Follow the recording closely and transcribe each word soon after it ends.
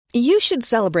You should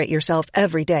celebrate yourself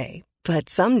every day, but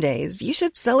some days you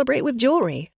should celebrate with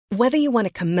jewelry. Whether you want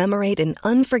to commemorate an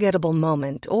unforgettable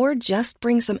moment or just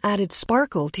bring some added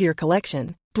sparkle to your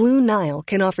collection, Blue Nile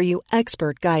can offer you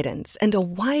expert guidance and a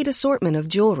wide assortment of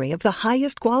jewelry of the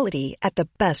highest quality at the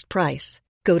best price.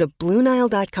 Go to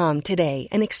BlueNile.com today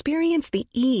and experience the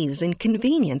ease and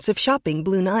convenience of shopping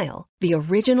Blue Nile, the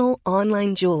original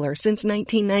online jeweler since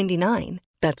 1999.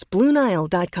 That's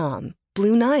BlueNile.com.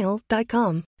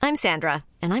 BlueNile.com. I'm Sandra,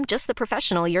 and I'm just the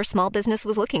professional your small business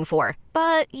was looking for.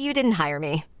 But you didn't hire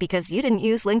me because you didn't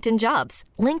use LinkedIn Jobs.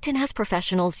 LinkedIn has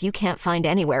professionals you can't find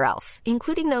anywhere else,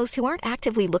 including those who aren't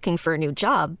actively looking for a new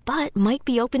job, but might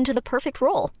be open to the perfect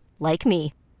role, like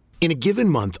me. In a given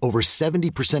month, over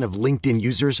 70% of LinkedIn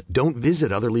users don't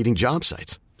visit other leading job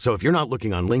sites. So if you're not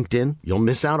looking on LinkedIn, you'll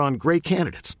miss out on great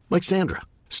candidates like Sandra.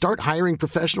 Start hiring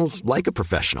professionals like a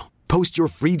professional. Post your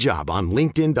free job on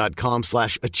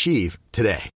linkedin.com/achieve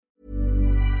today.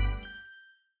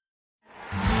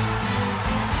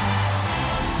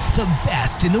 The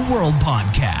Best in the World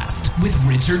podcast with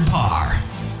Richard Parr.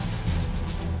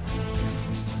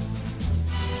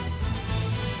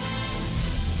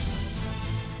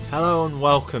 Hello and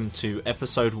welcome to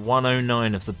episode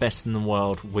 109 of The Best in the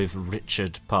World with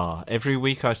Richard Parr. Every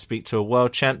week I speak to a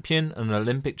world champion, an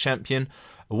Olympic champion,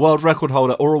 a world record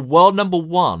holder or a world number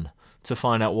one to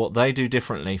find out what they do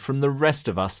differently from the rest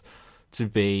of us to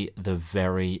be the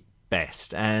very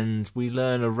best. And we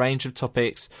learn a range of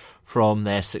topics from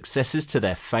their successes to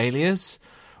their failures.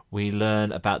 We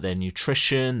learn about their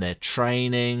nutrition, their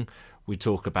training. We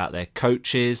talk about their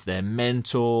coaches, their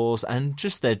mentors, and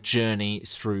just their journey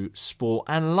through sport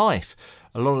and life.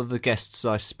 A lot of the guests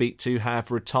I speak to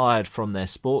have retired from their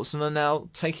sports and are now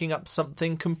taking up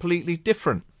something completely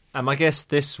different. And my guest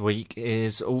this week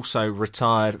is also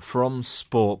retired from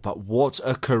sport, but what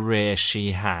a career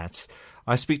she had.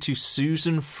 I speak to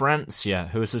Susan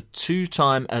Francia, who is a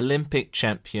two-time Olympic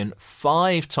champion,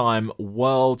 five-time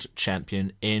world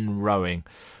champion in rowing.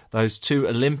 Those two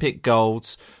Olympic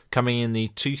golds coming in the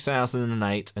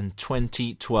 2008 and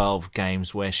 2012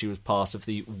 games, where she was part of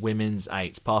the women's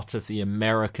eight, part of the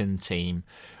American team,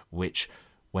 which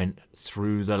went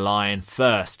through the line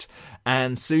first.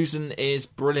 And Susan is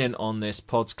brilliant on this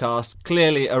podcast.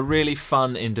 Clearly a really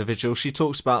fun individual. She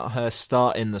talks about her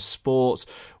start in the sport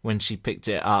when she picked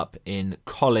it up in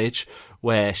college,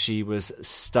 where she was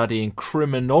studying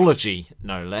criminology,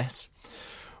 no less.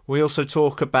 We also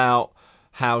talk about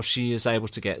how she is able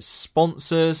to get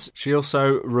sponsors. She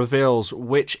also reveals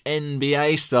which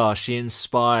NBA star she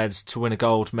inspired to win a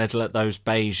gold medal at those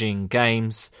Beijing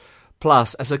Games.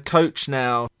 Plus, as a coach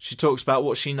now, she talks about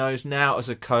what she knows now as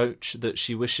a coach that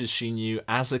she wishes she knew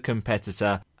as a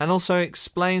competitor, and also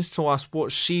explains to us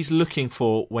what she's looking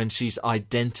for when she's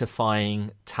identifying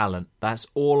talent. That's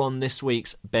all on this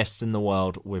week's Best in the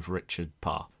World with Richard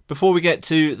Parr. Before we get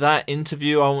to that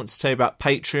interview, I want to tell you about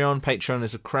Patreon. Patreon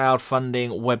is a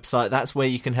crowdfunding website. That's where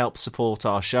you can help support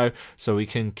our show so we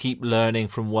can keep learning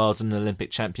from world and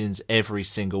Olympic champions every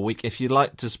single week. If you'd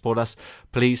like to support us,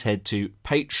 please head to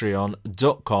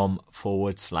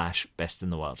patreon.com/best in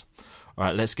the world. All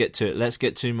right, let's get to it. Let's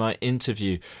get to my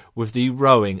interview with the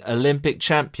rowing Olympic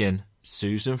champion,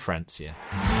 Susan Francia.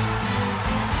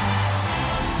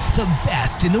 The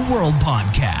Best in the World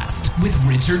podcast with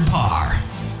Richard Parr.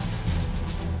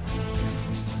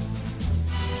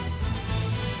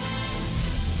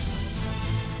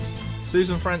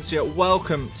 Susan Francia,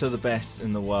 welcome to The Best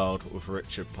in the World with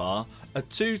Richard Parr. A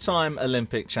two-time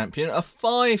Olympic champion, a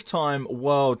five-time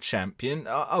world champion.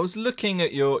 I was looking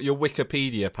at your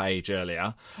Wikipedia page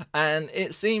earlier, and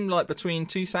it seemed like between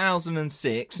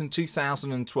 2006 and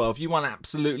 2012 you won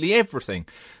absolutely everything.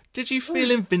 Did you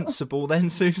feel invincible then,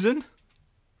 Susan?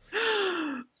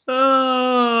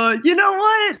 You know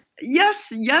what?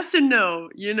 Yes and no.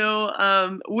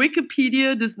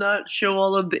 Wikipedia does not show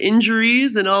all of the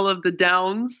injuries and all of the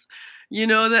downs,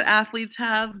 that athletes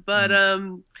have, but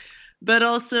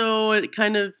also it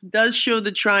kind of does show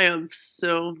the triumphs.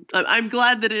 So I'm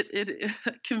glad that it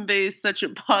conveys such a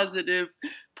positive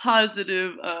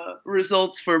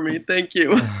results for me. Thank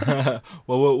you.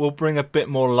 Well, we'll bring a bit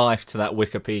more life to that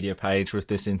Wikipedia page with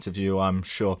this interview, I'm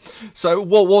sure. So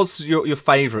what was your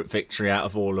favourite victory out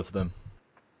of all of them?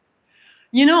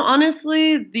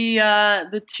 Honestly,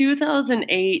 the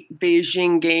 2008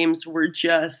 Beijing Games were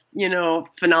just,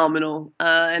 phenomenal.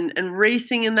 And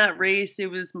racing in that race, it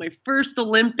was my first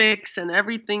Olympics, and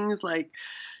everything's like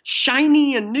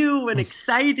shiny and new and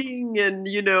exciting, and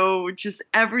just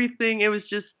everything. It was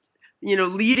just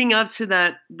leading up to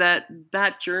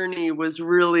that journey was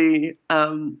really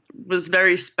was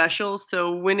very special.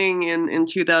 So winning in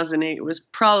 2008 was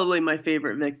probably my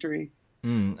favorite victory.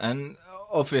 And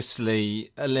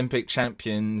obviously, Olympic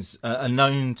champions are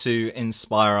known to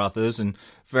inspire others, and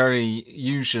very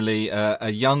usually a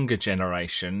younger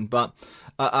generation. But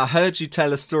I heard you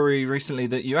tell a story recently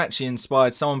that you actually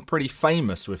inspired someone pretty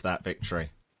famous with that victory.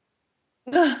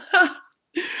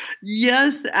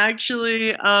 Yes,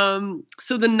 actually.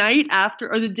 So the night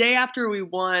after, or the day after we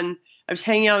won, I was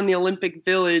hanging out in the Olympic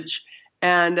Village,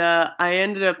 and I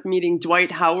ended up meeting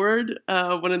Dwight Howard,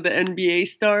 one of the NBA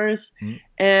stars.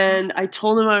 And I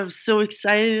told him I was so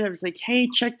excited. I was like, hey,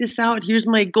 check this out. Here's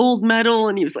my gold medal.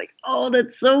 And he was like, oh,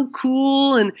 that's so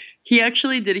cool. And he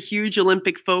actually did a huge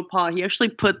Olympic faux pas. He actually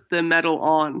put the medal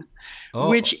on,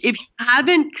 which if you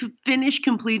haven't finished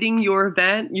completing your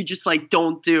event, you just like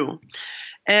don't do.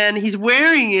 And he's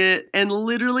wearing it, and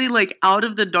literally, like, out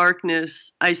of the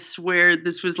darkness, I swear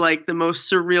this was like the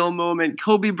most surreal moment.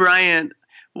 Kobe Bryant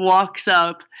walks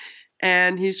up,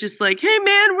 and he's just like, hey,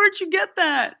 man, where'd you get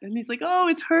that? And he's like, oh,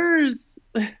 it's hers.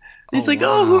 He's like,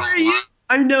 wow. Oh, who are you?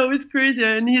 I know, it's crazy.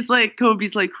 And he's like,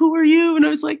 Kobe's like, who are you? And I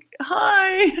was like,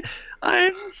 hi,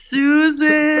 I'm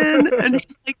Susan. And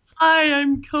he's like, hi,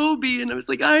 I'm Kobe. And I was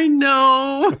like, I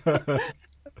know.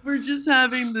 We're just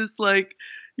having this, like,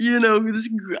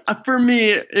 for me,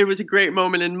 it was a great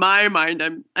moment in my mind.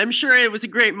 I'm sure it was a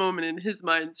great moment in his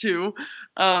mind too.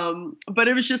 But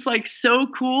it was just like so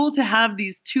cool to have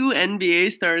these two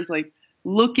NBA stars like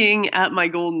looking at my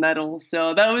gold medal.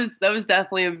 So that was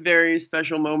definitely a very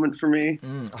special moment for me.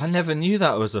 I never knew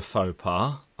that was a faux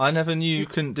pas. I never knew you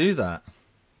couldn't do that.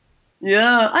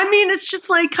 Yeah, I mean, it's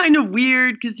just like kind of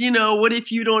weird because, what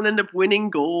if you don't end up winning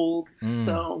gold?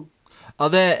 So, are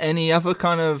there any other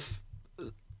kind of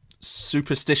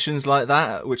superstitions like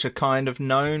that which are kind of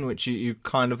known, which you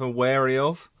kind of are wary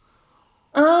of?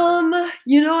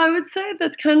 I would say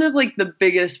that's kind of like the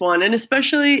biggest one. And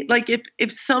especially like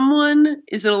if someone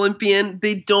is an Olympian,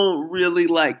 they don't really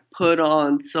like put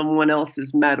on someone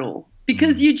else's medal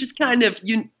because you just kind of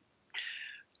you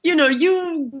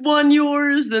won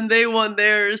yours and they won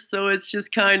theirs, so it's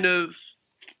just kind of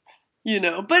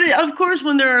but of course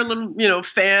when there are little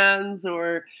fans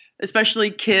or especially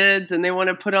kids, and they want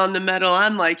to put on the medal,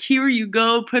 I'm like, here you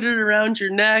go, put it around your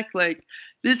neck, like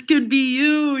this could be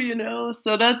you,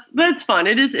 So that's fun.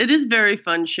 It is very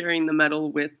fun sharing the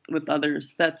medal with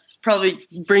others. That's probably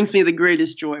brings me the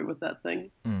greatest joy with that thing.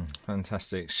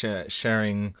 Fantastic,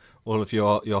 sharing all of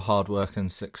your hard work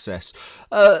and success.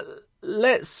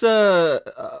 Let's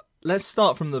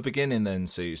start from the beginning then,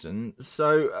 Susan.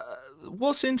 So.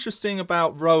 What's interesting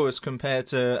about rowers compared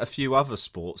to a few other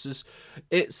sports is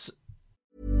it's...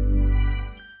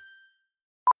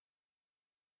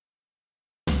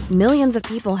 Millions of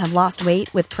people have lost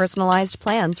weight with personalized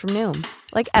plans from Noom.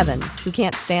 Like Evan, who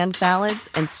can't stand salads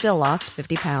and still lost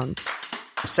 50 pounds.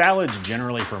 Salads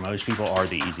generally for most people are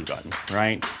the easy button,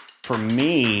 right? For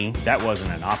me, that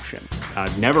wasn't an option.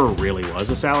 I never really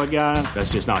was a salad guy.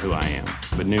 That's just not who I am.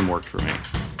 But Noom worked for me.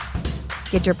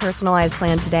 Get your personalized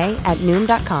plan today at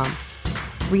Noom.com.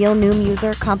 Real Noom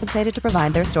user compensated to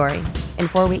provide their story. In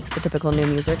 4 weeks, the typical Noom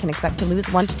user can expect to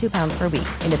lose 1 to 2 pounds per week.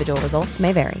 Individual results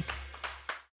may vary.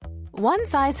 One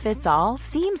size fits all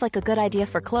seems like a good idea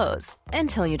for clothes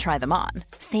until you try them on.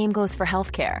 Same goes for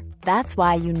healthcare. That's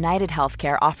why United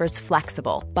Healthcare offers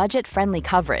flexible, budget-friendly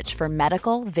coverage for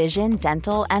medical, vision,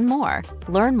 dental, and more.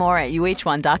 Learn more at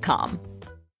uh1.com.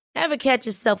 Ever catch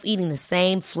yourself eating the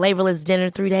same flavorless dinner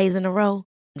 3 days in a row?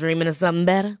 Dreaming of something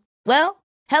better? Well,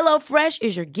 HelloFresh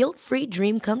is your guilt-free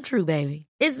dream come true, baby.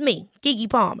 It's me, Keke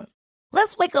Palmer.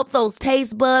 Let's wake up those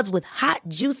taste buds with hot,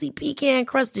 juicy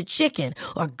pecan-crusted chicken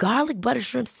or garlic butter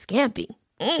shrimp scampi.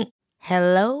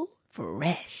 Hello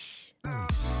Fresh.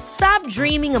 Stop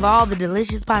dreaming of all the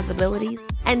delicious possibilities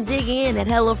and dig in at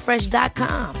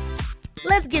HelloFresh.com.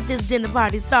 Let's get this dinner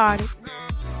party started.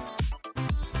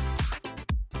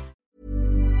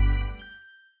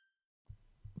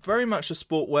 Very much a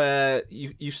sport where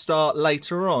you start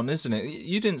later on, isn't it?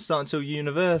 You didn't start until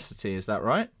university, is that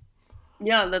right?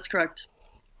 Yeah, that's correct.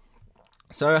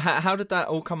 So how did that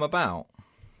all come about?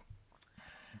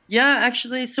 Yeah,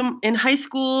 actually, so in high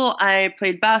school, I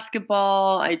played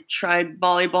basketball, I tried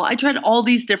volleyball, I tried all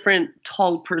these different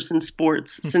tall person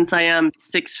sports since I am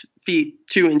 6 feet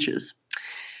 2 inches.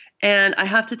 And I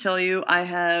have to tell you, I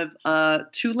have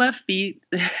 2 left feet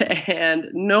and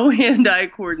no hand-eye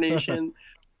coordination.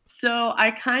 So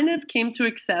I kind of came to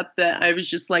accept that I was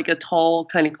just like a tall,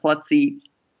 kind of klutzy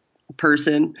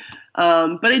person.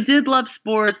 But I did love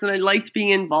sports and I liked being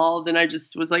involved. And I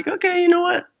just was like, okay, you know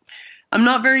what? I'm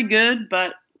not very good,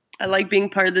 but I like being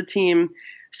part of the team.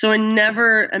 So I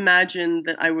never imagined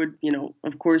that I would,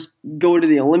 of course, go to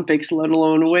the Olympics, let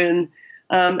alone win.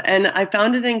 And I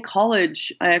found it in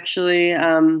college. I actually,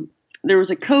 there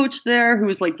was a coach there who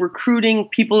was like recruiting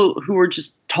people who were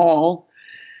just tall.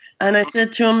 And I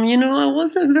said to him, I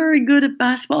wasn't very good at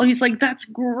basketball. He's like, that's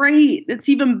great. It's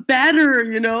even better,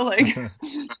 like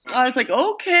I was like,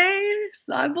 okay,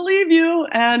 so I believe you.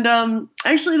 And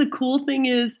actually the cool thing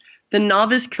is the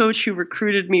novice coach who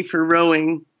recruited me for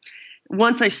rowing,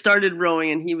 once I started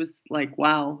rowing and he was like,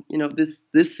 wow, this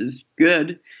is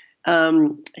good.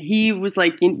 He was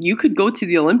like, you could go to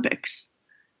the Olympics.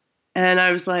 And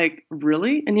I was like,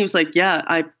 really? And he was like, yeah,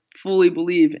 I fully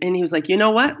believe. And he was like, you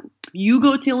know what? You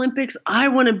go to the Olympics. I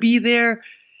want to be there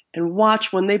and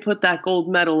watch when they put that gold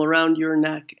medal around your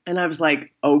neck. And I was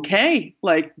like, okay,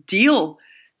 like deal.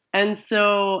 And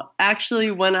so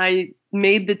actually when I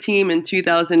made the team in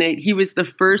 2008, he was the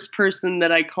first person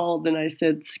that I called and I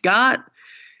said, Scott,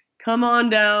 come on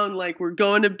down. Like, we're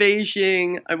going to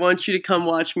Beijing. I want you to come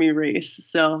watch me race.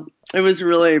 So it was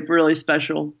really, really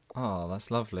special. Oh,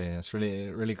 that's lovely. That's really,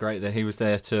 really great that he was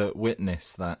there to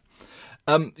witness that.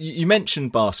 You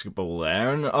mentioned basketball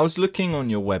there, and I was looking on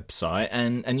your website,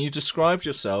 and you described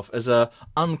yourself as a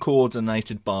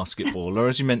uncoordinated basketballer,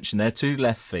 as you mentioned there, 2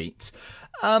 left feet.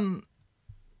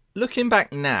 Looking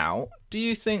back now, do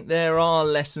you think there are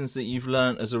lessons that you've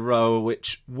learnt as a rower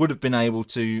which would have been able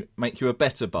to make you a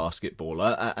better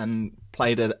basketballer and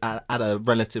played at a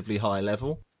relatively high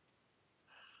level?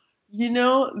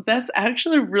 That's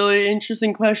actually a really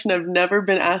interesting question. I've never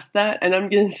been asked that, and I'm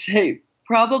going to say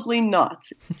probably not.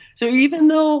 So even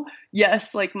though,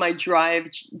 yes, like my drive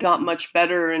got much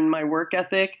better and my work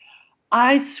ethic,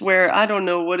 I swear, I don't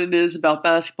know what it is about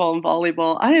basketball and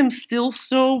volleyball. I am still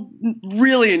so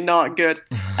really not good.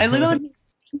 I live out in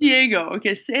San Diego.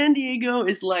 Okay, San Diego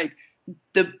is like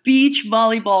the beach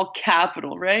volleyball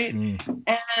capital, right?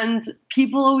 And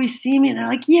people always see me and they're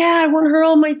like, yeah, I want her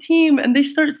on my team. And they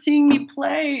start seeing me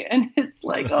play. And it's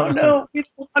like, oh no, we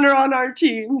don't want her on our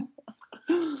team.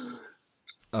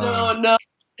 So no,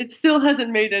 it still hasn't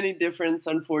made any difference,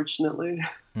 unfortunately.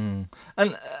 And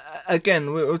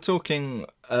again, we were talking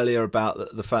earlier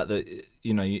about the fact that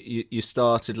you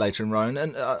started later in rowing,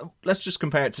 and let's just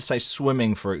compare it to, say,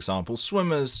 swimming, for example.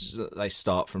 Swimmers, they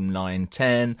start from 9,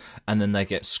 10, and then they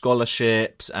get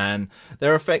scholarships, and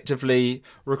they're effectively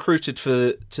recruited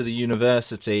to the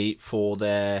university for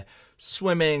their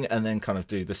swimming, and then kind of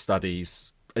do the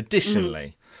studies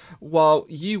additionally. While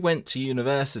you went to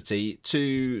university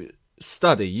to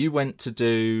study, you went to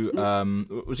do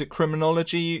was it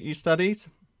criminology you studied?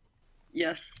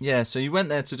 Yes. Yeah, so you went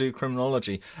there to do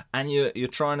criminology, and you're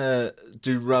trying to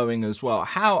do rowing as well.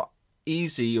 How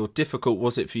easy or difficult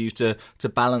was it for you to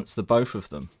balance the both of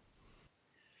them?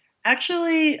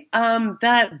 Actually,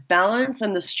 that balance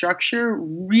and the structure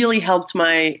really helped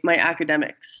my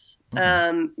academics.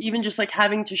 Even just like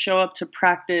having to show up to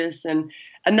practice, and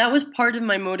that was part of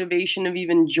my motivation of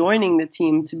even joining the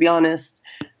team, to be honest,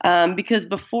 because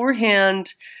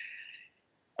beforehand,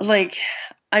 like,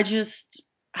 I just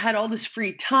had all this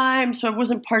free time, so I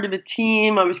wasn't part of a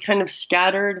team. I was kind of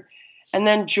scattered. And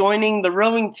then joining the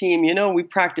rowing team, we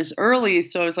practice early,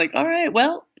 so I was like, all right,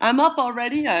 well, I'm up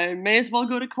already. I may as well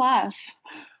go to class.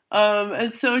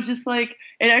 And so just like,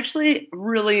 it actually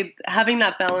really, having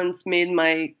that balance made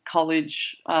my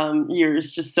college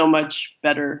years just so much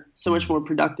better, so much more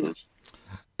productive.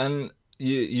 And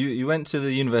you went to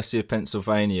the University of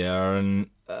Pennsylvania, and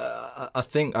I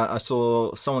think I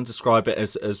saw someone describe it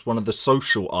as one of the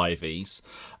social Ivies.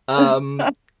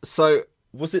 So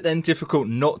was it then difficult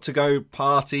not to go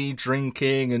party,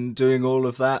 drinking and doing all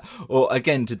of that? Or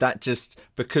again, did that just,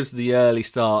 because of the early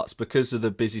starts, because of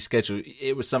the busy schedule,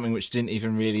 it was something which didn't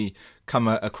even really come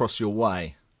across your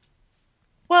way?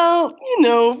 Well,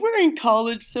 we're in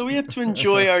college, so we have to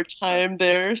enjoy our time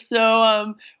there.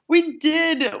 So we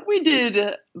did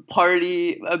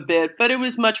party a bit, but it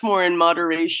was much more in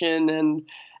moderation,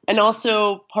 and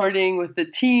also partying with the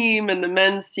team and the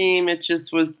men's team. It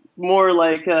just was more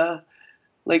like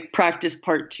practice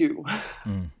part 2.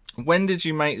 When did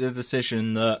you make the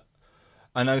decision that,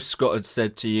 I know Scott had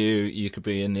said to you could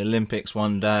be in the Olympics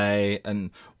one day,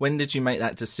 and when did you make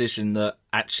that decision that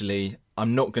actually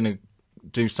I'm not going to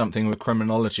do something with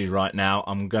criminology right now,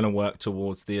 I'm going to work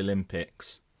towards the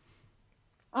Olympics?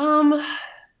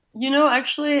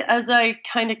 Actually, as I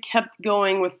kind of kept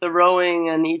going with the rowing,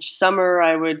 and each summer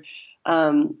I would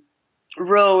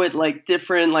row at like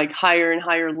different, like higher and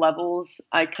higher levels,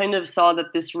 I kind of saw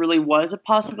that this really was a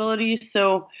possibility.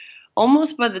 So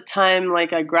almost by the time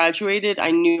like I graduated,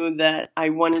 I knew that I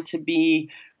wanted to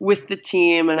be with the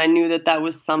team. And I knew that that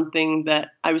was something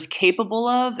that I was capable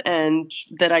of and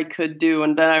that I could do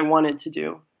and that I wanted to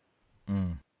do.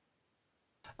 Mm.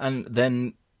 And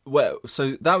then,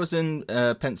 so that was in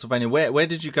Pennsylvania. Where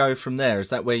did you go from there? Is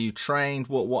that where you trained?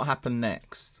 What happened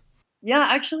next? Yeah,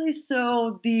 actually,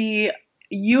 so the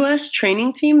U.S.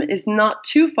 training team is not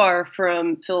too far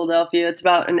from Philadelphia. It's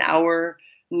about an hour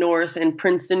north in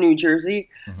Princeton, New Jersey.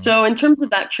 Mm-hmm. So in terms of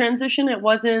that transition, it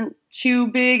wasn't too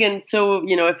big. And so,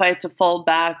 if I had to fall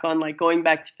back on like going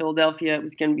back to Philadelphia, it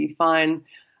was going to be fine.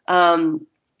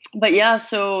 But yeah,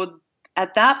 so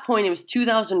at that point, it was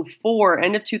 2004,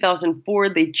 end of 2004.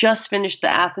 They just finished the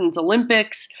Athens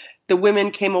Olympics. The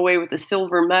women came away with a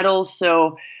silver medal.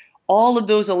 So all of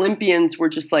those Olympians were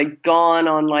just like gone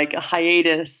on like a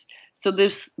hiatus. So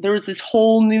there was this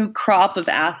whole new crop of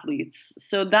athletes.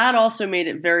 So that also made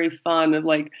it very fun of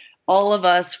like all of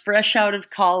us fresh out of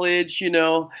college,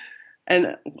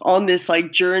 and on this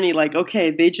like journey, like, okay,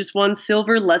 they just won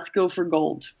silver. Let's go for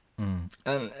gold. Mm.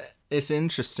 And it's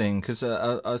interesting because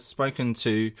I've spoken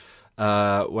to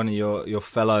one of your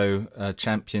fellow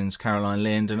champions, Caroline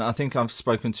Lind, and I think I've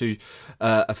spoken to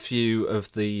a few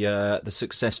of the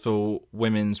successful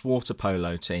women's water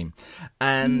polo team.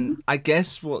 And I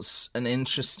guess what's an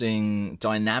interesting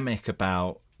dynamic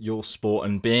about your sport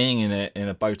and being in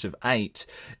a boat of 8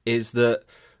 is that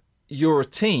you're a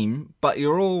team, but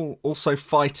you're all also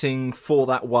fighting for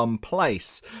that one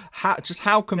place.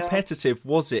 How competitive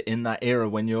was it in that era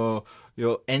when you're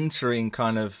entering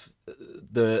kind of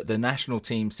the national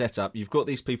team setup? You've got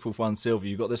these people who've won silver.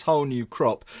 You've got this whole new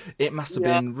crop. It must have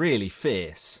been really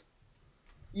fierce.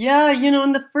 Yeah,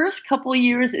 in the first couple of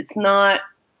years, it's not.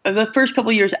 The first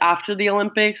couple of years after the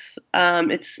Olympics,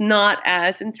 it's not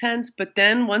as intense. But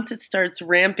then once it starts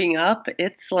ramping up,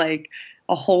 it's like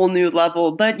a whole new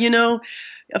level. But,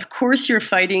 of course you're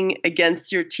fighting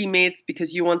against your teammates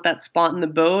because you want that spot in the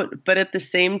boat. But at the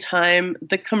same time,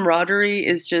 the camaraderie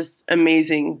is just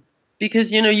amazing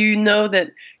because, you know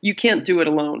that you can't do it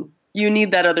alone. You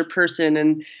need that other person.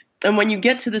 And when you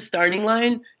get to the starting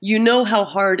line, you know how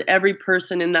hard every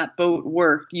person in that boat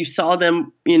worked. You saw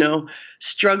them,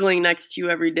 struggling next to you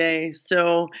every day.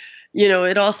 So,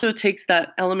 it also takes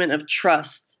that element of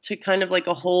trust to kind of like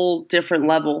a whole different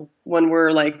level when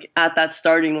we're like at that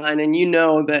starting line and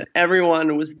that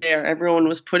everyone was there, everyone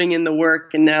was putting in the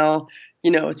work, and now,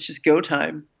 it's just go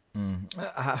time.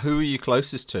 Who are you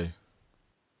closest to?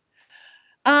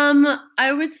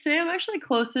 I would say I'm actually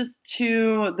closest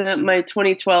to my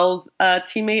 2012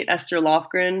 teammate, Esther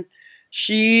Lofgren.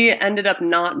 She ended up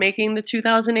not making the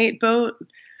 2008 boat.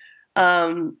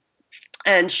 And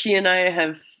she and I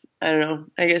have, I don't know,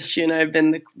 I guess she and I have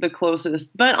been the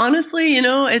closest. But honestly,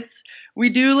 we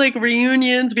do like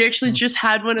reunions. We actually just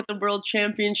had one at the World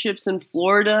Championships in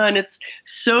Florida, and it's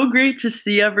so great to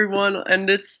see everyone. And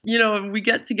it's, we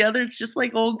get together. It's just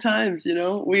like old times,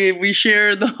 we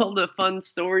share all the fun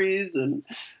stories, and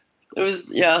it was,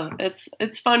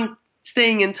 it's fun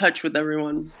staying in touch with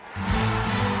everyone.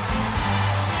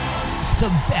 The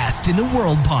Best in the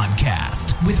World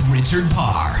podcast with Richard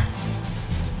Parr.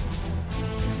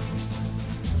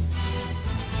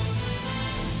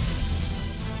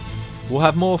 We'll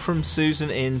have more from Susan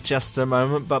in just a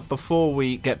moment, but before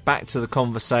we get back to the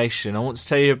conversation, I want to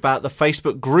tell you about the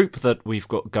Facebook group that we've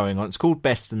got going on. It's called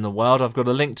Best in the World. I've got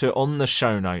a link to it on the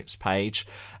show notes page,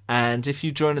 and if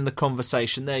you join in the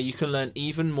conversation there, you can learn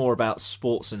even more about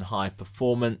sports and high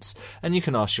performance, and you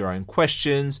can ask your own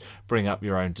questions, bring up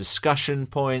your own discussion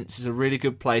points. It's a really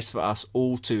good place for us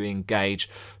all to engage,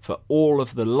 for all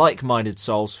of the like-minded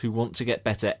souls who want to get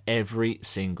better every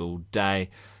single day.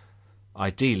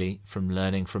 Ideally, from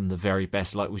learning from the very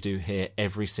best, like we do here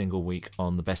every single week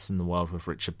on the Best in the World with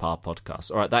Richard Parr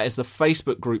podcast. All right, that is the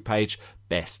Facebook group page,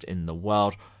 Best in the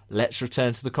World. Let's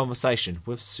return to the conversation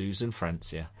with Susan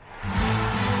Francia.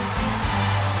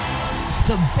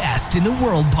 The Best in the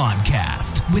World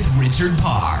podcast with Richard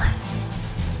Parr.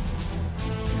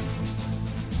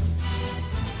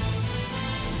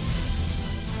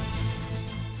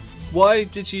 Why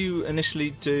did you initially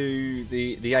do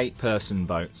the 8-person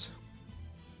boat?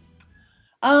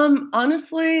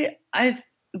 Honestly,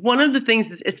 one of the things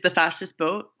is it's the fastest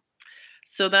boat.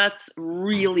 So that's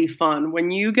really fun. When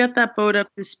you get that boat up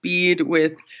to speed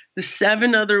with the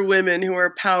 7 other women who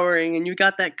are powering, and you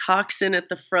got that coxswain at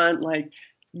the front, like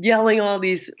yelling all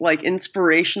these like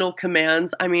inspirational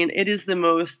commands. I mean, it is the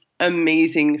most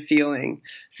amazing feeling.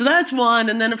 So that's one.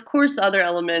 And then of course, the other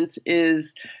element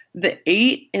is the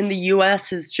 8 in the US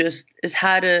has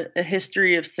had a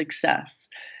history of success.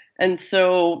 And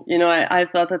so, I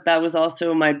thought that was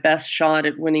also my best shot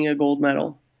at winning a gold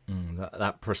medal.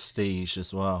 That prestige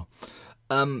as well.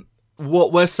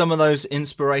 What were some of those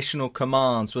inspirational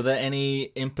commands? Were there any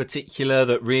in particular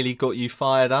that really got you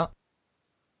fired up?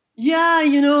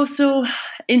 Yeah, so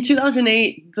in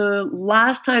 2008, the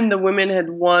last time the women had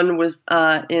won was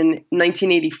in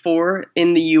 1984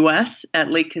 in the U.S. at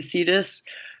Lake Casitas.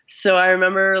 So I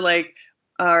remember like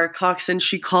our coxswain,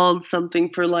 she called something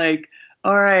for like,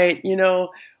 all right,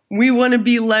 we want to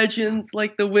be legends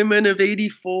like the women of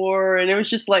 '84. And it was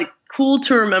just like cool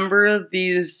to remember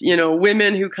these,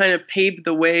 women who kind of paved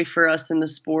the way for us in the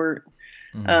sport.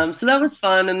 So that was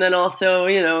fun. And then also,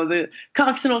 the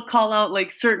coxswain will call out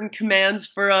like certain commands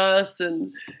for us.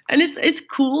 And it's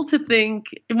cool to think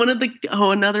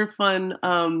another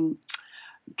fun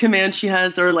command she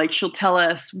has, or like she'll tell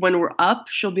us when we're up,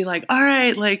 she'll be like, all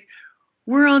right, like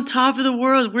we're on top of the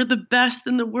world. We're the best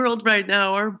in the world right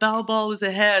now. Our bow ball is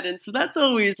ahead. And so that's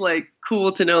always like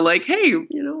cool to know, like, hey,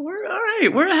 we're all right.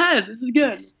 We're ahead. This is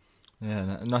good.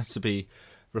 Yeah, nice to be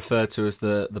referred to as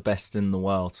the best in the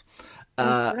world.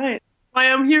 That's right.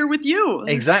 Why I'm here with you.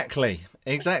 Exactly.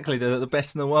 The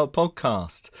Best in the World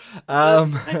podcast.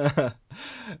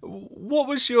 What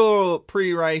was your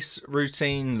pre-race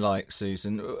routine like,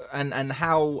 Susan? And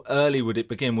how early would it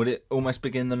begin? Would it almost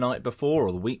begin the night before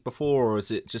or the week before, or is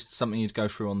it just something you'd go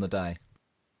through on the day?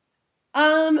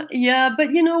 Yeah, but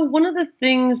one of the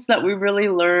things that we really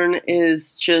learn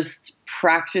is just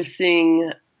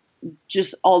practicing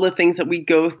just all the things that we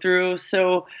go through.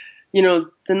 So,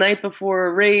 the night before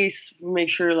a race, we make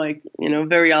sure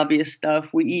very obvious stuff.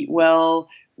 We eat well,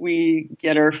 we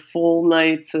get our full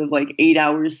nights of 8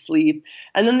 hours sleep.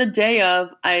 And then the day of,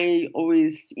 I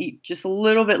always eat just a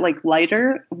little bit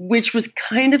lighter, which was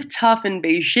kind of tough in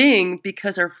Beijing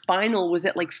because our final was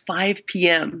at 5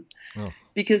 p.m. Oh.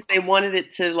 Because they wanted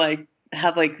it to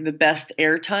have the best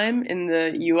airtime in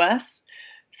the US.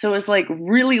 So it's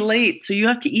really late. So you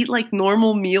have to eat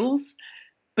normal meals,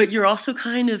 but you're also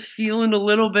kind of feeling a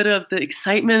little bit of the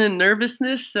excitement and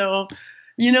nervousness. So,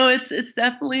 it's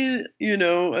definitely,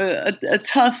 a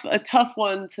tough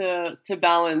one to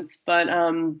balance. But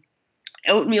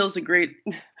oatmeal is a great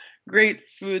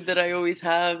food that I always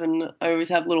have, and I always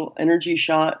have a little energy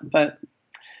shot. But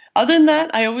other than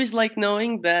that, I always like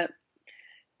knowing that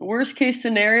worst case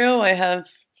scenario, I have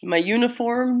my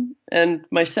uniform and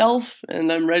myself, and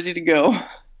I'm ready to go.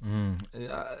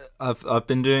 I've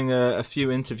been doing a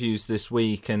few interviews this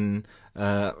week, and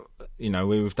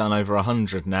we've done over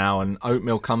 100 now, and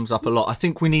oatmeal comes up a lot. I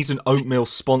think we need an oatmeal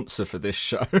sponsor for this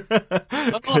show.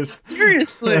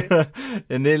 Seriously,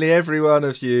 and nearly every one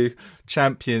of you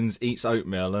champions eats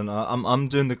oatmeal, and I'm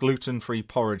doing the gluten-free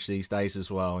porridge these days as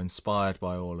well, inspired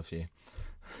by all of you.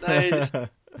 Nice.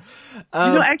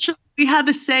 Actually, we have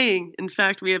a saying. In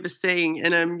fact, we have a saying,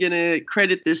 and I'm going to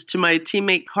credit this to my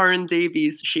teammate, Karen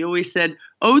Davies. She always said,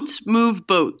 oats move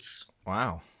boats.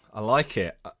 Wow. I like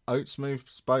it. Oats move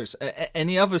boats.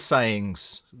 Any other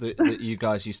sayings that you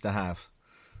guys used to have?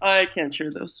 I can't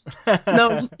share those.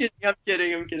 No, I'm just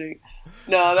kidding. I'm kidding.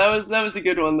 No, that was a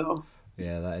good one, though.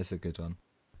 Yeah, that is a good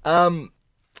one.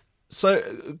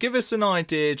 So give us an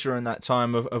idea during that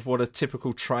time of what a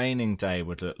typical training day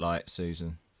would look like,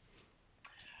 Susan.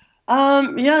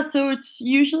 Yeah, so it's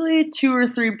usually 2 or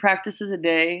 3 practices a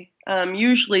day,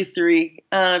 usually 3.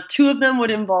 2 of them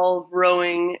would involve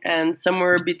rowing, and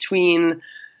somewhere between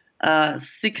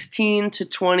 16 to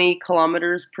 20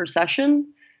 kilometers per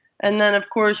session. And then, of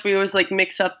course, we always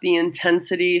mix up the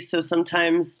intensity. So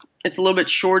sometimes it's a little bit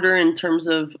shorter in terms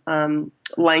of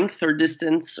length or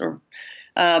distance,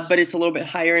 but it's a little bit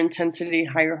higher intensity,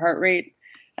 higher heart rate.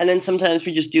 And then sometimes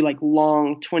we just do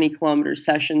long 20-kilometer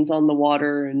sessions on the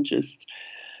water and just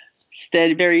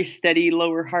very steady,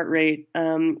 lower heart rate.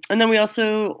 And then we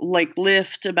also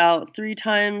lift about 3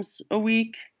 times a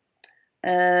week.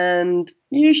 And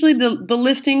usually the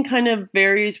lifting kind of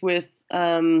varies with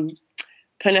kind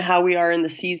of how we are in the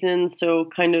season. So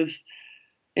kind of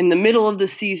in the middle of the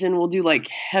season, we'll do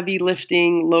heavy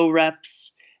lifting, low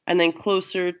reps. And then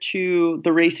closer to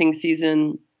the racing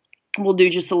season, we'll do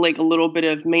just a little bit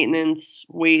of maintenance,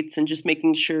 weights, and just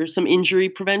making sure some injury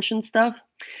prevention stuff.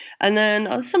 And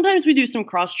then sometimes we do some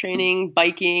cross training,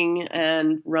 biking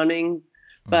and running.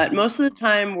 But most of the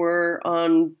time we're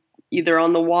either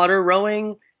on the water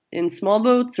rowing in small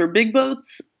boats or big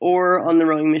boats, or on the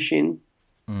rowing machine.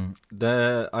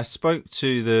 I spoke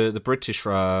to the British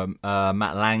rower,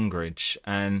 Matt Langridge,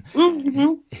 and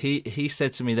he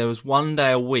said to me there was one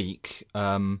day a week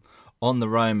on the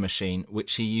rowing machine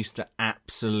which he used to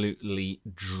absolutely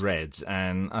dread,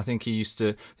 and I think he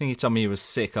told me he was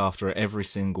sick after it every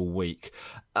single week.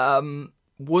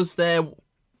 Was there?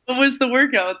 What was the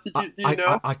workout? Do you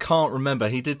know? I can't remember.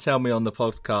 He did tell me on the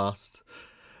podcast.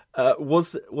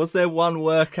 Was there one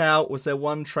workout, was there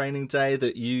one training day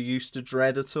that you used to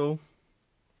dread at all?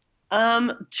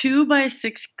 2 by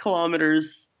 6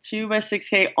 kilometers, 2 by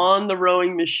 6K on the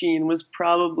rowing machine was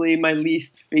probably my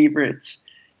least favorite.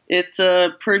 It's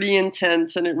pretty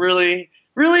intense, and it really,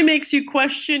 really makes you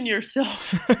question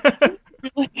yourself.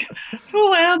 You're like,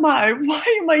 who am I?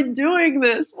 Why am I doing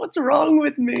this? What's wrong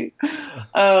with me?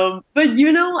 But,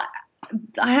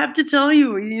 I have to tell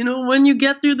you, when you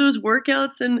get through those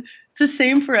workouts, and it's the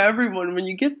same for everyone, when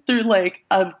you get through like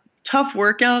a tough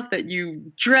workout that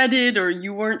you dreaded or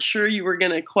you weren't sure you were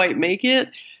going to quite make it,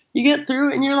 you get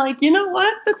through it and you're like, you know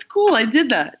what? That's cool. I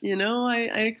did that.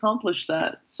 I accomplished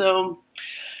that. So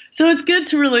it's good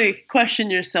to really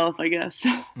question yourself, I guess.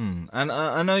 And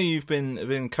I know you've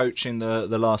been coaching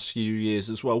the last few years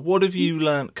as well. What have you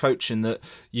learnt coaching that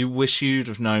you wish you'd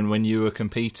have known when you were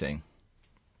competing?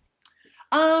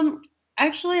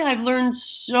 Actually, I've learned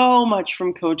so much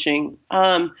from coaching.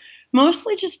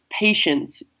 Mostly just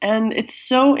patience. And it's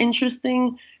so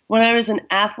interesting. When I was an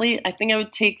athlete, I think I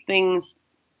would take things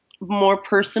more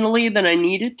personally than I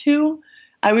needed to.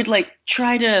 I would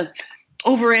try to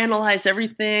overanalyze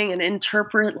everything and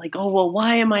interpret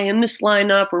why am I in this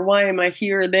lineup, or why am I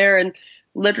here or there? And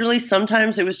literally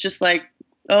sometimes it was just like,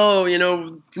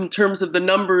 in terms of the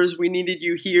numbers, we needed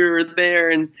you here or there.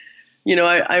 And,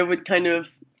 I would kind of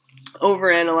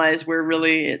overanalyze where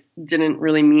really it didn't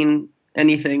really mean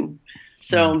anything.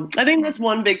 So I think that's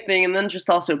one big thing. And then just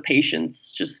also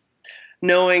patience, just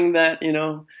knowing that,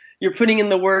 you're putting in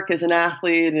the work as an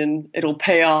athlete and it'll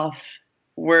pay off.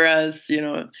 Whereas,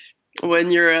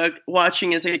 when you're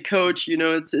watching as a coach,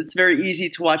 it's very easy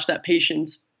to watch that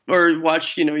patience or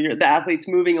watch, the athletes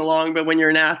moving along. But when you're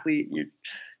an athlete, you're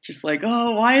just like,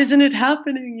 oh, why isn't it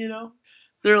happening?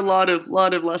 There are a lot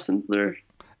of lessons there.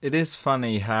 It is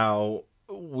funny how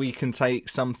we can take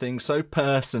something so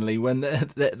personally when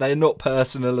they're not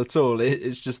personal at all.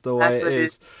 It's just the way it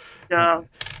is. Yeah.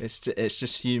 It's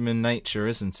just human nature,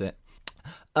 isn't it?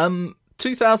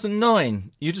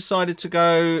 2009, you decided to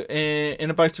go in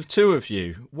a boat of 2 of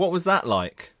you. What was that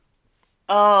like?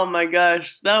 Oh my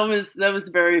gosh, that was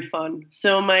very fun.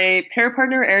 So my pair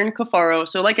partner, Erin Cafaro.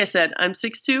 So like I said, I'm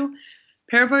 6'2".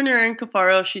 Pair partner, Erin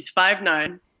Cafaro, she's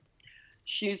 5'9".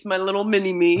 She's my little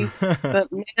mini-me.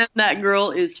 But man, that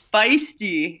girl is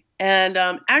feisty. And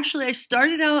actually, I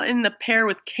started out in the pair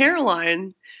with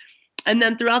Caroline. And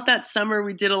then throughout that summer,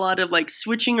 we did a lot of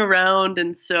switching around.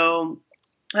 And so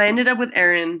I ended up with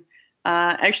Erin.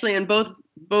 Actually, and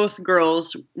both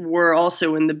girls were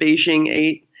also in the Beijing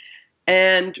 8.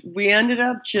 And we ended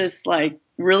up just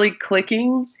really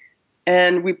clicking.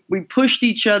 And we pushed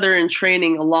each other in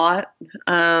training a lot.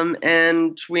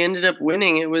 And we ended up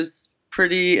winning. It was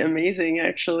pretty amazing,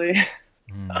 actually.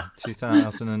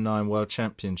 2009 World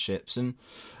Championships. And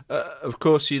of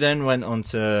course, you then went on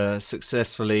to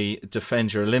successfully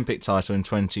defend your Olympic title in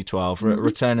 2012,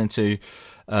 returning to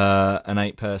an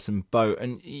 8-person boat.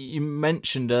 And you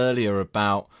mentioned earlier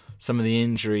about some of the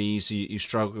injuries you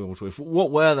struggled with.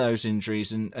 What were those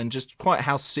injuries, and just quite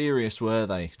how serious were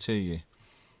they to you?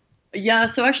 Yeah,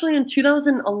 so actually in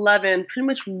 2011, pretty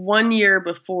much 1 year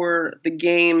before the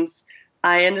games,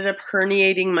 I ended up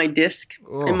herniating my disc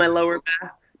in my lower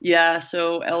back. Yeah,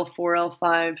 so L4,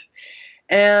 L5.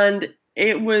 And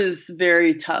it was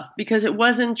very tough because it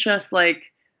wasn't just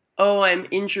I'm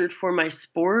injured for my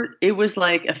sport. It was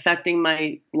affecting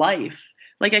my life.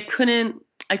 I couldn't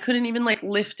even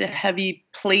lift a heavy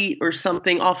plate or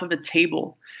something off of a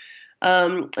table.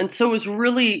 And so it was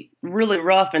really, really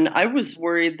rough. And I was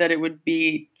worried that it would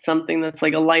be something that's a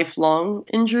lifelong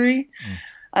injury.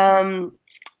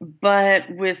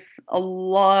 But with a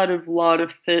lot of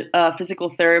physical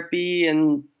therapy,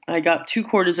 and I got 2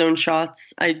 cortisone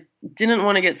shots. I didn't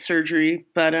want to get surgery,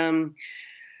 but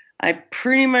I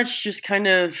pretty much just kind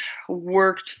of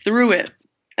worked through it.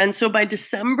 And so by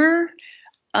December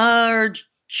or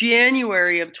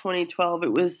January of 2012,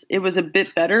 it was a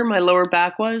bit better. My lower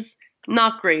back was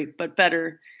not great, but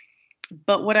better.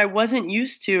 But what I wasn't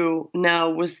used to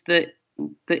now was the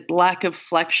lack of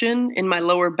flexion in my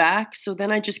lower back. So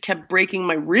then I just kept breaking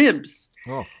my ribs.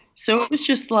 Oh. So it was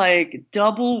just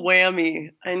double whammy.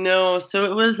 I know. So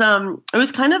it was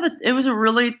a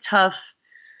really tough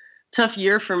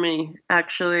year for me,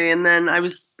 actually. And then I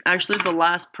was actually the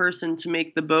last person to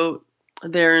make the boat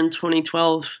there in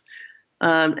 2012.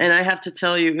 And I have to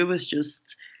tell you, it was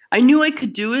just, I knew I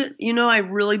could do it. I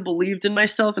really believed in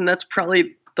myself, and that's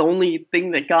probably the only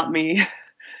thing that got me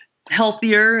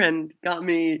healthier and got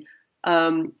me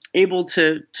able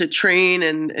to train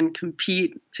and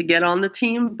compete to get on the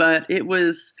team. But it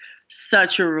was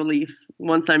such a relief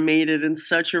once I made it, and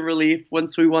such a relief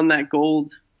once we won that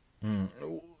gold.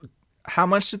 How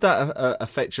much did that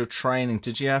affect your training?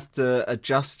 Did you have to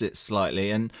adjust it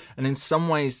slightly? And in some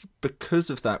ways, because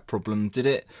of that problem, did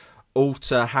it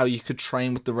alter how you could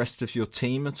train with the rest of your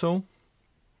team at all?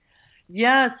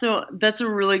 Yeah, so that's a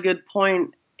really good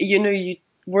point.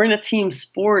 We're in a team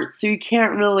sport, so you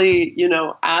can't really,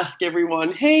 ask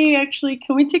everyone, hey, actually,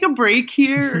 can we take a break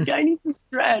here? I need to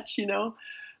stretch,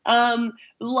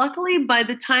 Luckily, by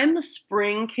the time the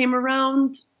spring came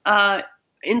around,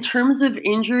 in terms of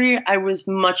injury, I was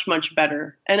much, much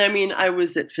better. And I mean, I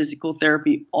was at physical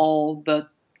therapy all the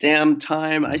damn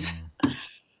time.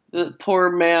 The poor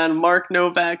man, Mark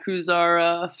Novak, who's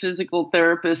our physical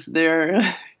therapist there,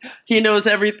 he knows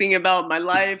everything about my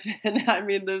life. And I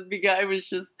mean, the guy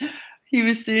he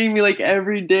was seeing me like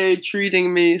every day,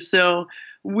 treating me. So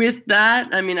with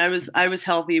that, I mean, I was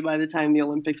healthy by the time the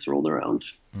Olympics rolled around.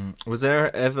 Was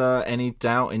there ever any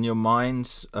doubt in your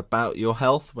mind about your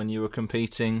health when you were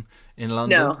competing in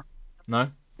London?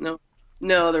 No,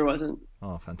 there wasn't.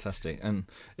 Oh, fantastic. And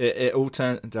it all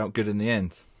turned out good in the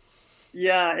end.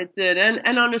 Yeah, it did.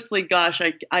 And honestly, gosh,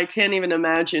 I can't even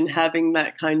imagine having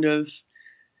that kind of,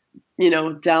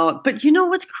 doubt. But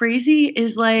what's crazy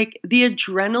is like the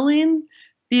adrenaline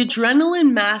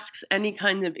masks any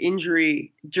kind of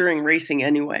injury during racing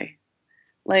anyway.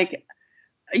 Like,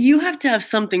 you have to have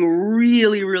something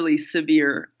really, really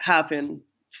severe happen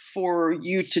for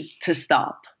you to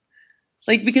stop.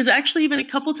 Like, because actually even a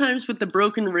couple times with the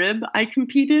broken rib, I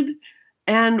competed.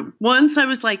 And once I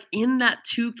was like in that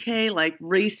 2K like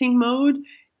racing mode,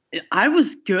 I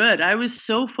was good. I was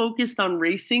so focused on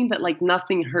racing that like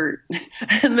nothing hurt.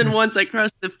 And then once I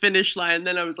crossed the finish line,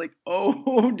 then I was like,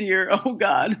 oh dear, oh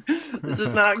God, this is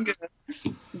not good.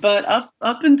 But up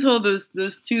until those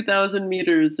 2,000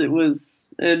 meters,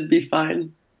 it'd be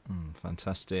fine.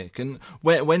 Fantastic. And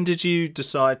when did you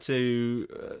decide to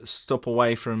stop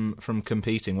away from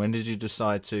competing? When did you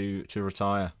decide to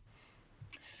retire?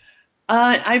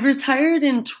 I retired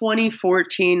in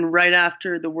 2014, right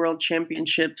after the World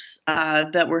Championships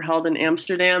that were held in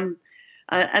Amsterdam.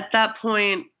 At that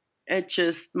point,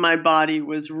 my body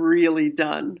was really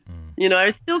done. I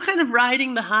was still kind of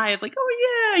riding the high of like,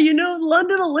 oh yeah,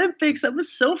 London Olympics, that was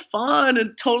so fun,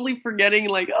 and totally forgetting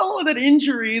like, oh, that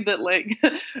injury that like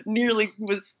nearly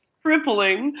was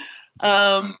crippling.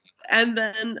 And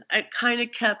then it kind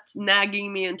of kept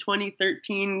nagging me in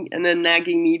 2013 and then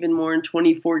nagging me even more in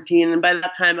 2014. And by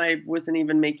that time, I wasn't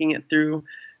even making it through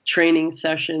training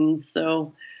sessions.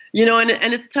 So,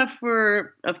 and it's tough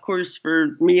of course,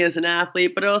 for me as an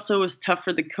athlete, but it also was tough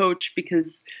for the coach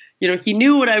because, he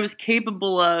knew what I was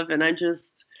capable of and I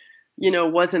just,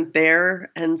 wasn't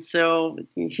there. And so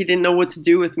he didn't know what to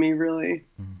do with me, really.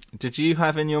 Did you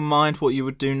have in your mind what you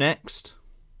would do next?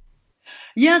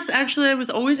 Yes, actually, I was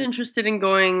always interested in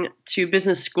going to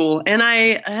business school, and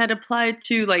I had applied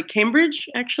to like Cambridge.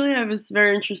 Actually, I was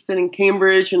very interested in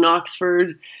Cambridge and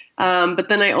Oxford, but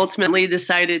then I ultimately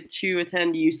decided to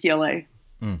attend UCLA.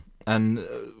 And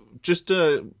just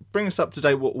to bring us up to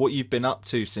date, what you've been up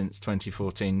to since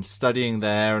 2014, studying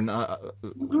there, and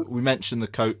we mentioned the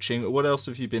coaching. What else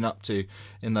have you been up to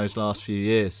in those last few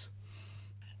years?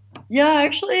 Yeah,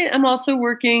 actually, I'm also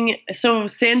working. So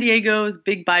San Diego is a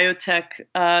big biotech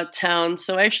town.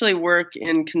 So I actually work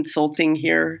in consulting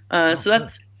here. So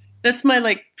that's my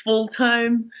like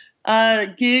full-time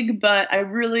gig. But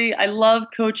I love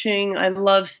coaching. I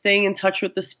love staying in touch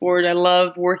with the sport. I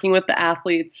love working with the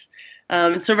athletes.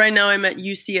 And so right now I'm at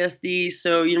UCSD,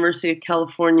 so University of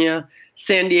California,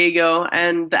 San Diego,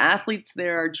 and the athletes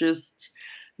there are just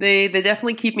they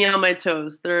definitely keep me on my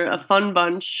toes. They're a fun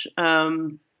bunch.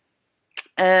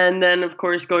 And then, of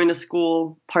course, going to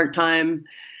school part-time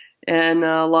in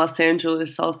Los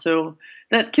Angeles also.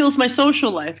 That kills my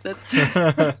social life. That's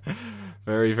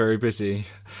very, very busy.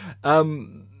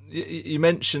 You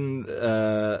mentioned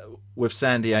with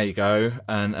San Diego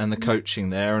and the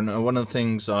coaching there, and one of the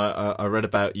things I read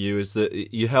about you is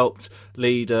that you helped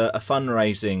lead a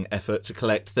fundraising effort to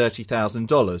collect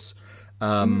 $30,000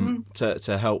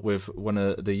 to help with one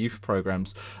of the youth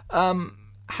programs.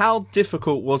 How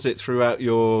difficult was it throughout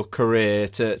your career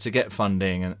to get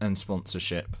funding and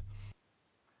sponsorship?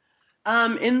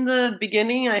 In the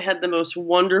beginning, I had the most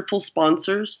wonderful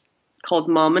sponsors called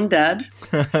Mom and Dad.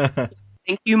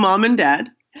 Thank you, Mom and Dad.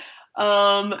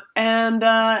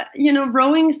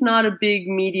 Rowing's not a big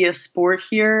media sport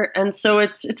here, and so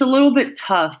it's a little bit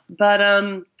tough. But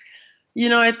I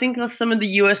think some of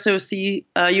the USOC,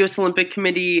 U.S. Olympic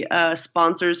Committee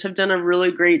sponsors have done a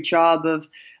really great job of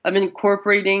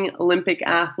incorporating Olympic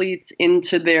athletes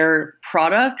into their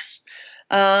products.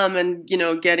 and, you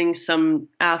know, getting some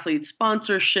athlete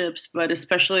sponsorships, but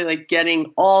especially like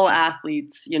getting all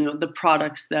athletes, you know, the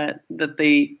products that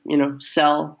they, you know,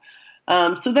 sell.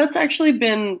 So that's actually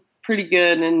been pretty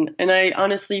good. And I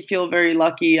honestly feel very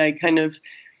lucky. I kind of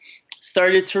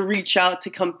started to reach out to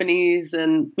companies,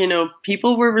 and, you know,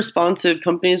 people were responsive.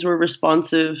 Companies were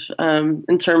responsive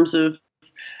in terms of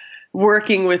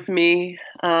working with me.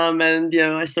 And, you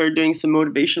know, I started doing some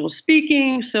motivational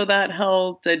speaking, so that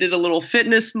helped. I did a little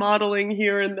fitness modeling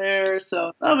here and there.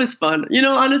 So that was fun. You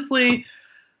know, honestly,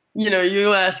 you know,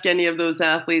 you ask any of those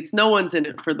athletes, no one's in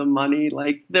it for the money.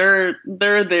 Like they're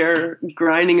there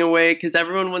grinding away because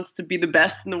everyone wants to be the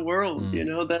best in the world. You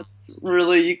know, that's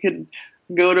really, you could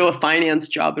go to a finance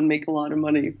job and make a lot of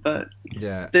money, but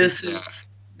this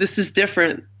is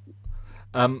different.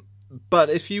 But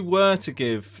if you were to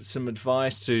give some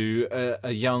advice to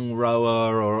a young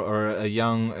rower or a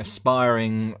young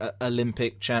aspiring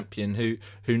Olympic champion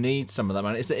who needs some of that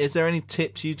money, is there any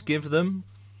tips you'd give them?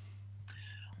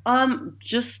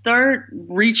 Just start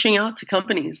reaching out to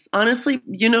companies. Honestly,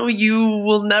 you know, you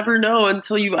will never know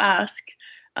until you ask.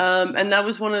 And that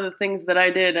was one of the things that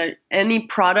I did. Any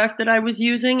product that I was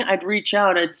using, I'd reach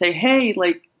out. I'd say, hey,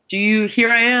 like, here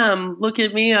I am. Look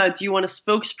at me. Do you want a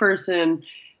spokesperson?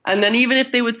 And then even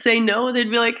if they would say no, they'd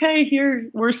be like, hey, here,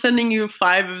 we're sending you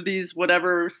 5 of these,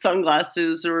 whatever,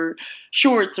 sunglasses or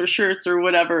shorts or shirts or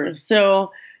whatever.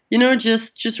 So, you know,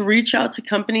 just reach out to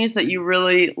companies that you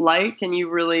really like and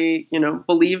you really, you know,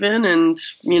 believe in, and,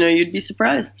 you know, you'd be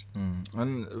surprised.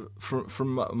 And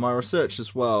from my research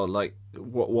as well, like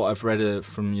what I've read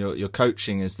from your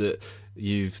coaching is that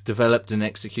you've developed and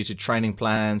executed training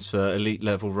plans for elite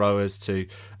level rowers to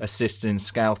assist in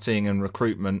scouting and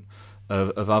recruitment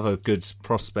of other good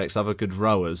prospects, other good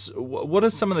rowers. What are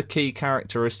some of the key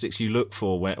characteristics you look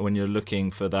for when you're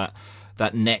looking for that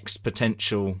next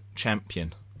potential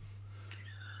champion?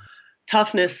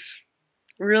 Toughness.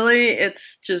 Really,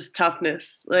 it's just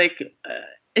toughness. Like,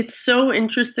 it's so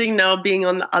interesting now being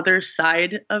on the other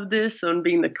side of this, on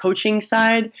being the coaching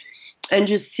side, and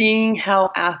just seeing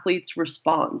how athletes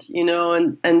respond, you know,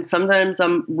 and sometimes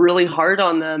I'm really hard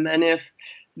on them. And if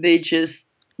they just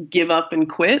give up and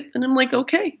quit, and I'm like,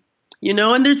 okay, you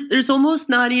know, and there's almost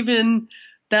not even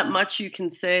that much you can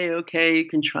say. Okay, you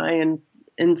can try and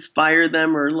inspire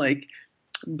them or like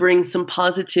bring some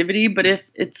positivity, but if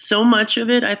it's so much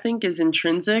of it, I think, is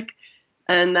intrinsic.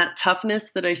 And that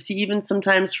toughness that I see even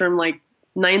sometimes from like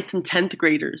 9th and 10th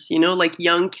graders, you know, like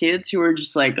young kids who are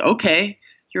just like, okay,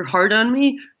 you're hard on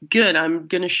me, good, I'm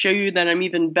gonna show you that I'm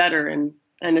even better, and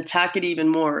attack it even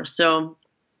more. So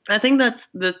I think that's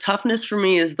the toughness for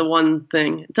me is the one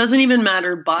thing. It doesn't even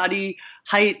matter body,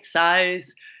 height,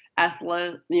 size,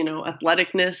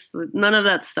 athleticness. None of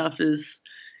that stuff is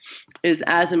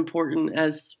as important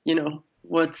as, you know,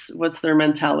 what's their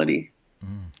mentality.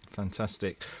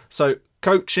 Fantastic. So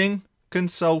coaching,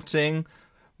 consulting,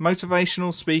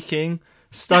 motivational speaking,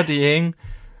 studying.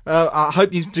 I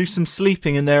hope you do some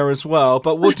sleeping in there as well.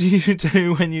 But what do you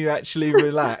do when you actually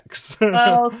relax?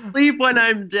 I'll sleep when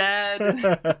I'm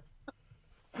dead.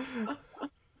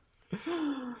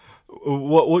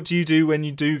 What do you do when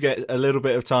you do get a little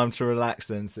bit of time to relax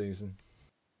then, Susan?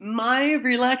 My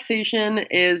relaxation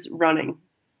is running.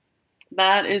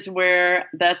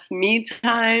 That's me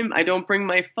time. I don't bring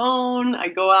my phone. I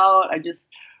go out. I just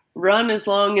run as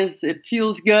long as it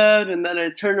feels good. And then I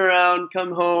turn around,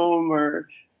 come home, or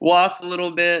walk a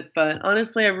little bit. But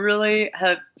honestly, I really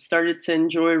have started to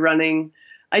enjoy running.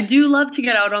 I do love to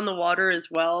get out on the water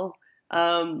as well.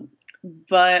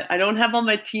 But I don't have all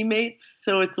my teammates,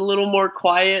 so it's a little more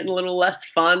quiet and a little less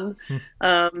fun.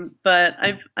 But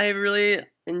I really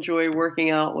enjoy working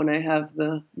out when I have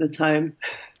the time.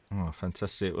 Oh,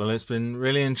 fantastic. Well, it's been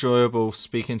really enjoyable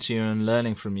speaking to you and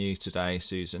learning from you today,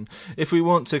 Susan. If we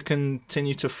want to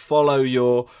continue to follow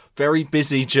your very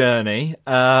busy journey,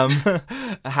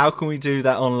 how can we do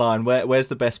that online? Where's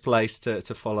the best place to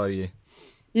follow you?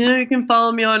 You know, you can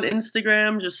follow me on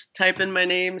Instagram. Just type in my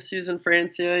name, Susan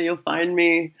Francia. You'll find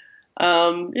me.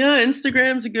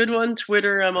 Instagram's a good one.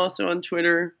 Twitter, I'm also on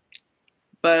Twitter.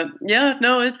 But yeah,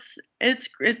 no, it's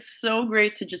so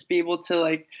great to just be able to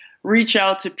like reach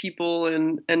out to people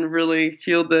and really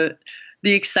feel the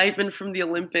excitement from the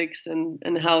Olympics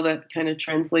and how that kind of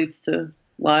translates to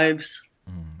lives.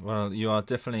 Well, you are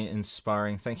definitely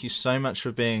inspiring. Thank you so much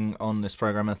for being on this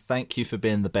program, and thank you for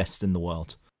being the best in the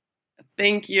world.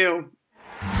 Thank you.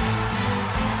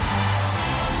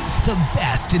 The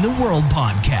Best in the World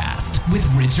podcast with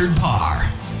Richard Parr.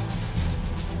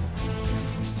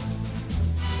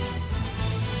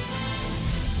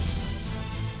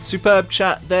 Superb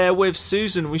chat there with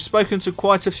Susan. We've spoken to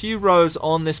quite a few rowers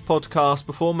on this podcast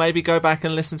before. Maybe go back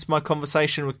and listen to my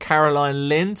conversation with Caroline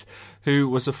Lind, who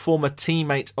was a former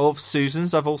teammate of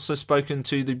Susan's. I've also spoken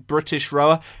to the British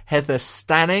rower Heather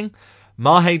Stanning.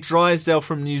 Mahe Drysdale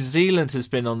from New Zealand has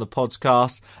been on the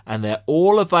podcast, and they're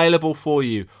all available for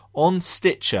you on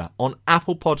Stitcher, on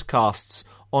Apple Podcasts,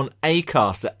 on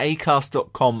Acast at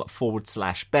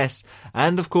acast.com/best,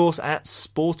 and of course at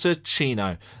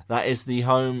Sportacino. That is the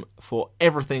home for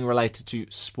everything related to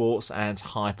sports and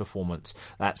high performance.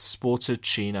 That's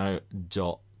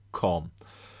sportacino.com.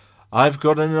 I've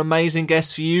got an amazing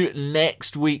guest for you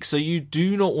next week, so you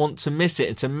do not want to miss it.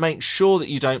 And to make sure that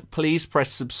you don't, please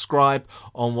press subscribe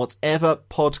on whatever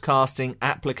podcasting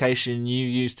application you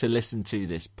use to listen to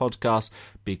this podcast,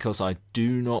 because I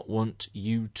do not want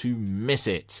you to miss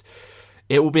it.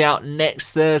 It will be out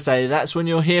next Thursday. That's when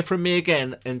you'll hear from me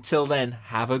again. Until then,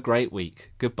 have a great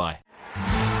week. Goodbye.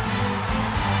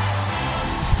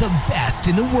 The Best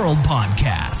in the World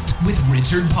podcast with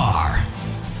Richard Parr.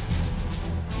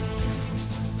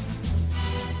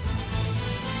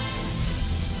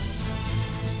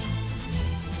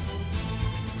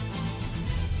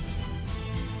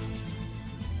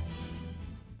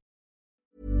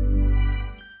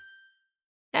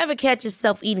 Ever catch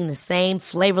yourself eating the same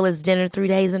flavorless dinner 3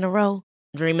 days in a row?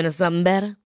 Dreaming of something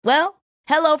better? Well,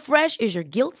 HelloFresh is your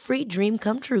guilt-free dream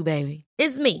come true, baby.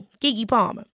 It's me, Keke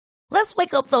Palmer. Let's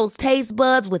wake up those taste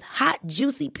buds with hot,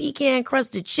 juicy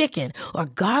pecan-crusted chicken or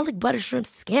garlic butter shrimp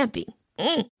scampi.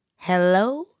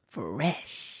 Hello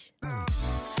Fresh.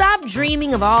 Stop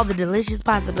dreaming of all the delicious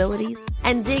possibilities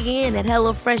and dig in at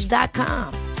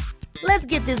HelloFresh.com. Let's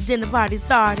get this dinner party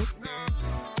started.